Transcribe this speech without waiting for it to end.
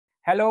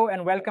Hello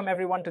and welcome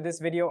everyone to this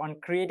video on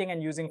creating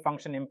and using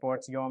function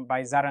imports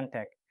by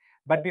ZaranTech.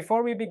 But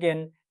before we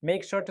begin,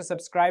 make sure to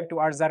subscribe to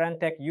our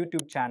ZaranTech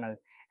YouTube channel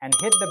and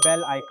hit the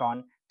bell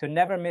icon to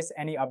never miss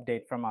any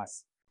update from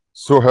us.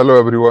 So hello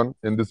everyone,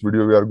 in this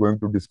video we are going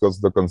to discuss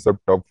the concept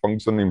of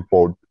function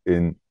import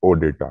in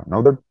OData.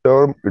 Now the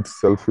term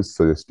itself is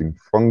suggesting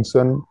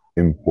function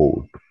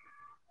import.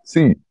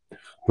 See,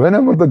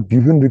 whenever the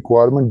given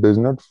requirement does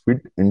not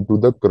fit into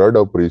the CRUD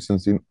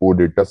operations in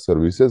OData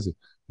services,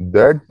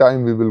 that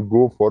time we will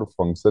go for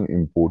function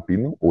import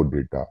in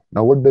OData.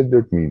 Now what does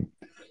that mean?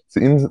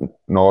 So in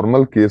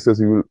normal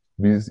cases you will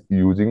be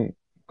using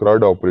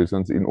CRUD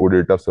operations in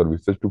OData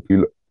services to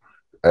fill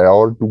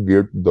or to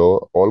get the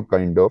all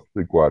kind of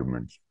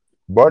requirements.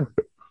 But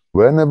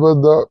whenever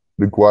the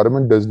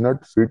requirement does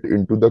not fit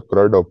into the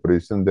CRUD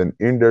operation, then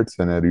in that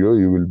scenario,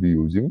 you will be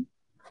using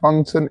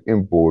function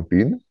import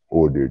in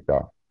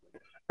OData.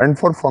 And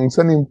for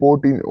function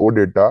import in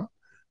OData,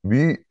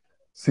 we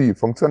see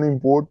function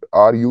import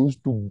are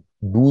used to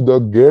do the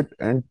get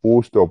and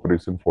post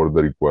operation for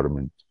the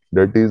requirement.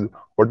 That is,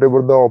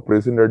 whatever the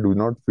operation that do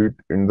not fit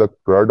in the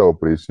CRUD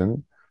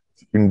operation,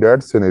 in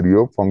that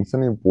scenario,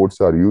 function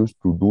imports are used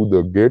to do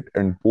the get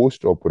and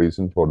post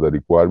operation for the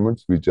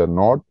requirements which are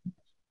not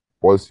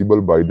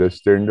possible by the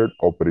standard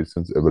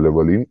operations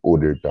available in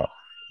OData,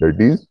 that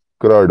is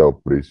CRUD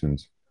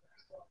operations.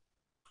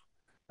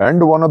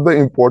 And one of the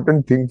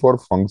important thing for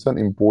function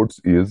imports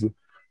is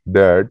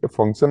that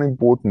function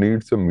import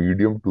needs a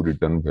medium to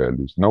return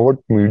values. Now, what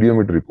medium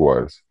it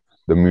requires?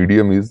 The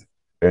medium is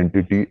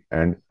entity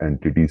and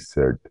entity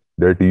set.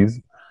 That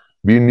is,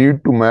 we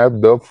need to map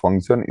the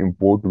function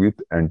import with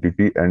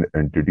entity and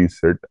entity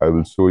set. I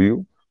will show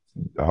you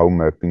how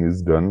mapping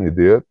is done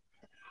there.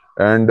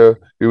 And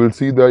you will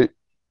see the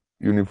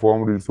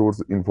uniform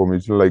resource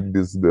information like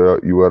this. The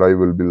URI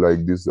will be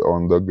like this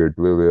on the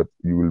gateway where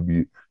you will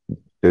be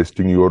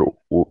testing your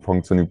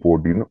function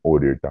import in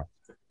OData.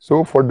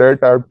 So for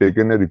that, I have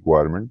taken a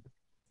requirement.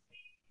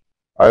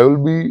 I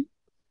will be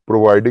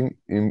providing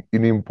in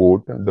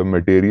import the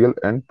material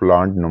and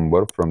plant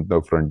number from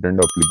the front-end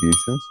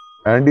applications,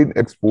 and in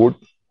export,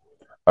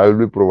 I will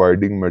be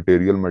providing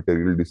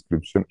material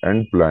description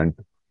and plant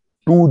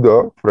to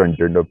the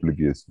front-end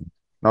application.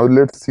 Now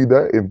let's see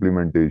the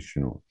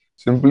implementation.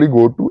 Simply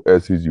go to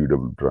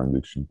SEGW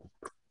transaction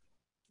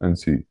and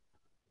see.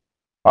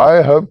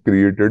 I have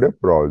created a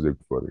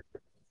project for it.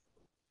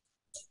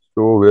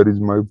 So where is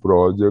my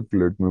project?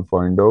 Let me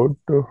find out.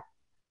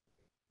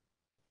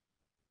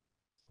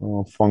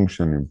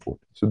 Function import.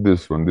 So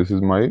this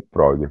is my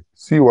project.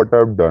 See what I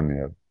have done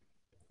here.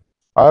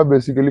 I have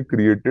basically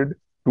created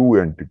two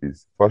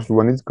entities. First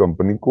one is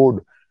company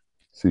code.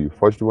 See,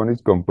 first one is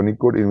company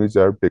code in which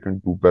I have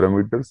taken two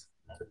parameters,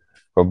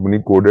 company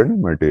code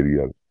and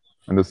material.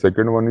 And the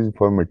second one is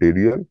for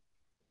material.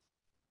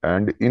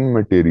 And in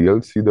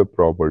material, see the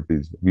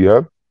properties. We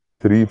have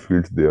three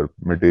fields there,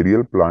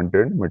 material, plant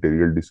and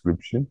material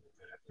description.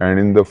 And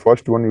in the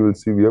first one, you will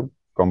see we have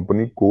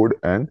company code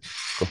and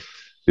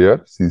here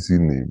CC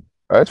name.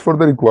 As for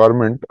the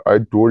requirement, I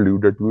told you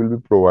that we will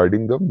be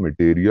providing the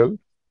material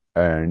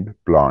and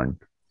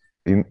plant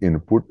in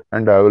input,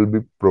 and I will be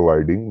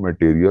providing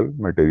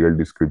material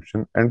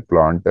description and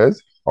plant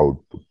as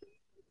output.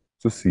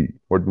 So see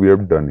what we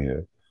have done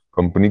here,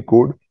 company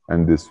code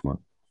and this one.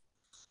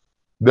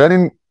 Then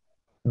in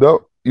the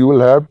you will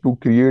have to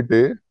create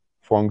a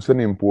function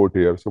import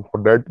here. So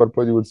for that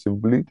purpose, you will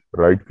simply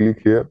right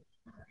click here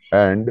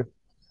and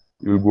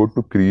you will go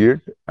to create,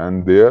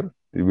 and there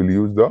you will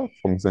use the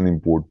function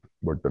import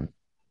button.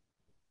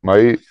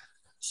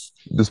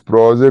 This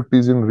project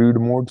is in read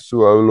mode,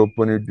 so I will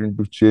open it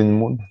into change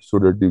mode so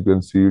that you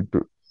can see it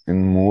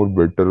in more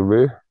better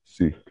way.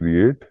 See,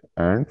 create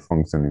and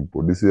function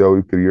import. This is how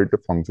we create a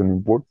function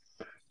import.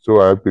 So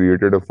I have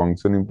created a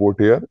function import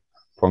here,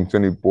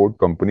 function import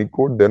company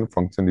code, then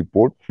function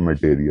import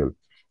material.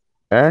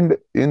 And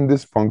in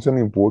this function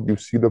import, you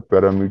see the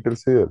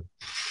parameters here.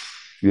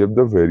 We have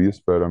the various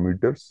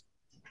parameters.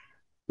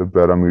 The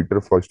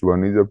parameter first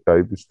one is of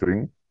type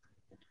string,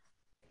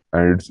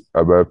 and its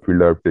above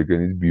field I have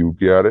taken is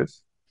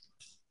BUKRS.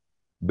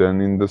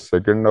 Then in the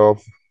second of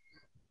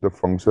the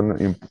function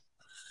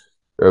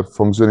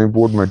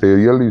import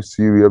material, you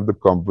see we have the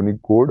company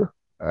code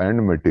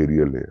and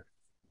material here.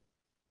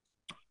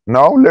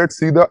 Now let's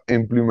see the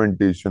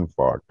implementation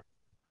part.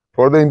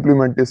 For the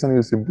implementation,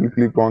 you simply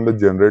click on the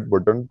generate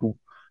button to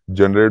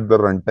generate the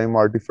runtime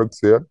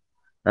artifacts here,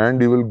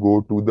 and you will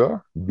go to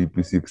the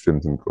DPC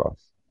extension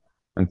class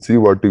and see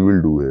what you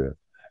will do here.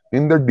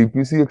 In the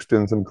DPC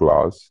extension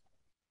class,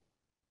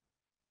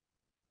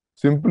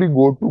 simply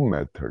go to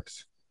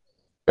methods,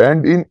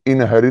 and in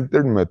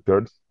inherited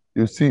methods,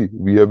 you see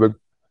we have a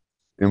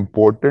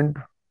important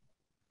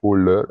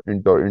folder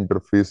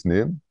interface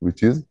name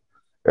which is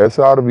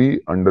srv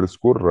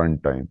underscore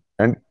runtime,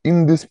 and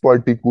in this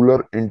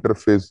particular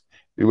interface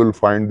you will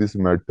find this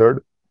method.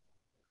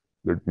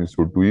 Let me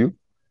show to you.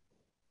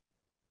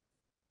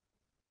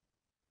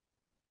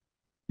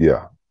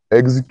 Yeah,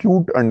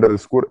 execute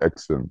underscore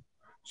action.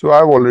 So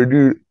I've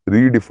already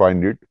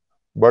redefined it.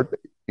 but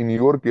in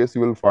your case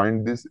you will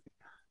find this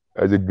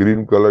as a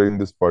green color in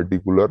this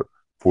particular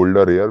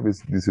folder here,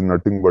 which this is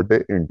nothing but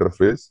a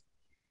interface.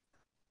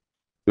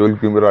 You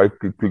will right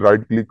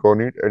click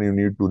on it and you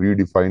need to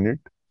redefine it.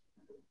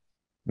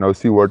 Now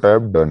see what I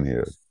have done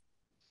here.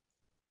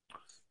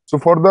 So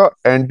for the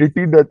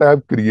entity that I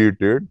have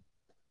created,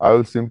 I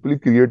will simply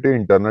create an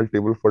internal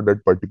table for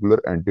that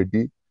particular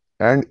entity.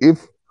 And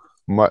if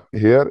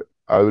here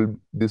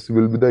this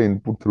will be the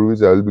input through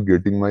which I will be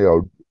getting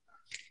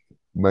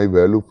my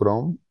value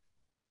from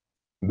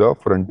the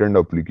front end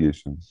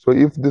application. So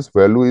if this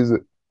value is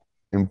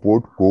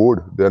import code,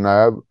 then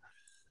I have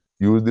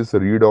used this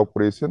read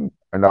operation,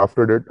 and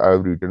after that I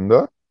have written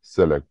the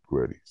select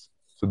queries.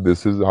 So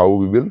this is how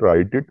we will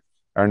write it.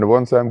 And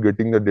once I am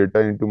getting the data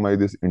into my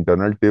this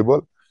internal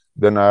table,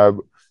 then I have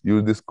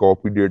used this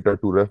copy data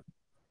to ref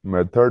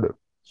method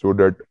so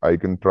that I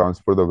can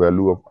transfer the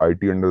value of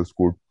IT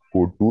underscore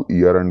code to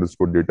ER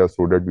underscore data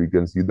so that we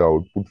can see the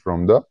output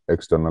from the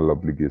external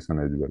application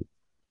as well.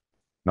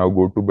 Now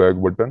go to back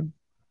button.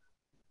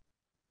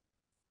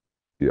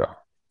 Yeah.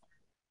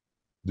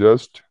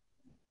 Just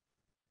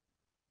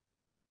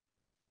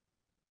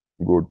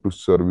go to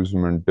service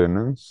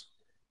maintenance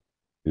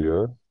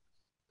here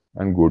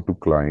and go to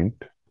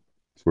client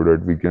so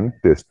that we can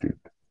test it.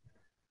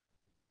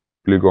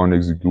 Click on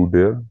execute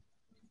here.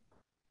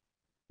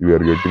 We are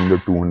getting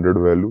the 200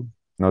 value.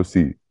 Now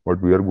see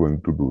what we are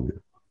going to do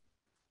here.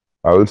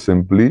 I will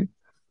simply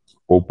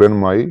open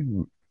my,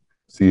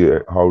 see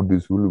how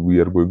this will, we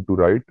are going to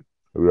write.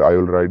 I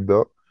will write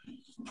the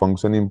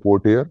function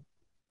import here,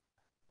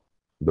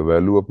 the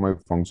value of my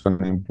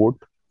function import.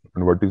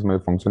 And what is my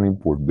function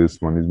import?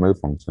 This one is my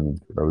function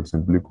import. I will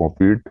simply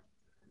copy it.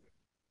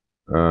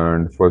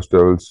 And first I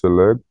will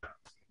select,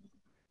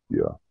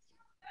 yeah,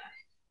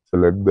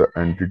 select the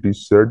entity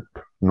set.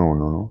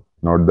 No,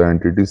 not the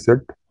entity set.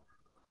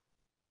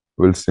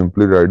 We'll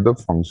simply write the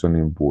function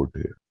import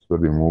here. So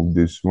remove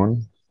this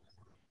one.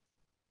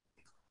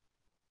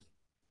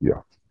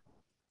 Yeah.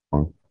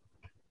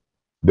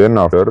 Then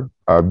after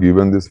I've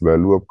given this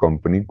value of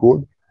company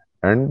code,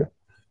 and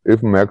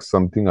if max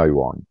something I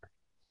want.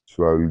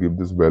 So I will give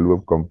this value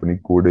of company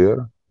code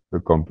here. The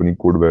company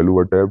code value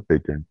what I have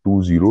taken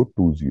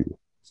 2020.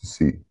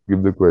 See,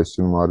 give the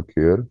question mark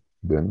here.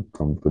 Then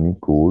company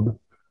code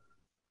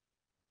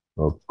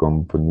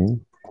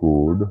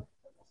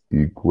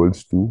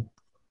equals to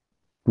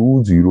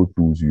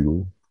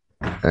 2020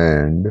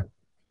 and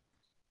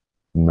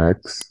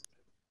max.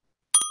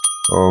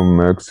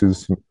 Max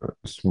is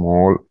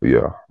small.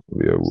 Yeah,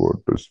 we have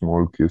got a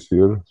small case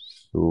here.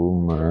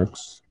 So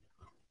max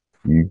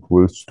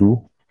equals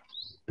to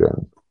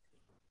 10.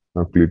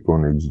 Now click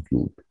on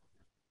execute.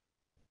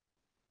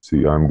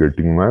 See, I'm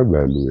getting my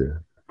value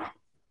here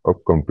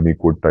of company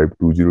code type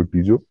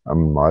 2020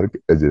 and mark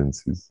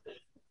agencies.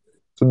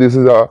 So this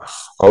is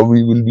how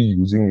we will be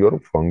using your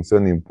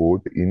function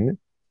import in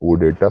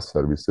OData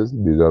services.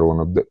 These are one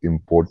of the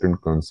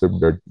important concepts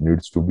that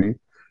needs to be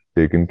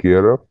taken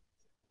care of.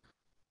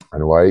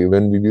 And why,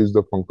 when we use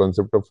the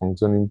concept of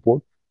function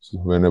import, so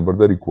whenever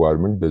the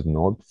requirement does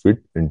not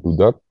fit into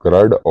the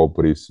CRUD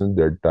operation,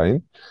 that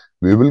time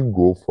we will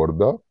go for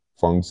the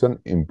function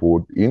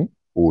import in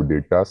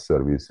OData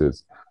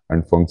services.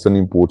 And function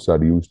imports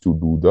are used to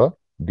do the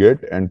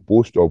get and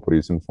post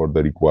operation for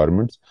the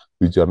requirements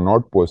which are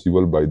not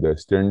possible by the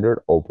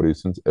standard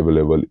operations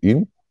available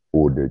in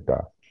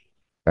OData.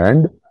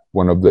 And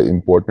one of the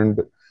important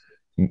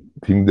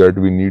thing that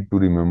we need to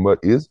remember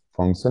is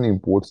function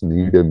imports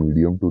need a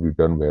medium to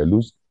return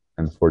values,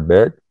 and for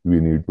that we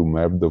need to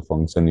map the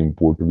function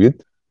import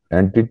with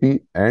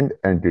entity and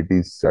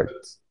entity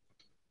sets.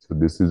 So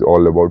this is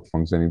all about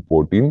function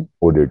import in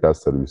OData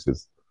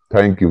services.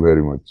 Thank you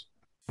very much.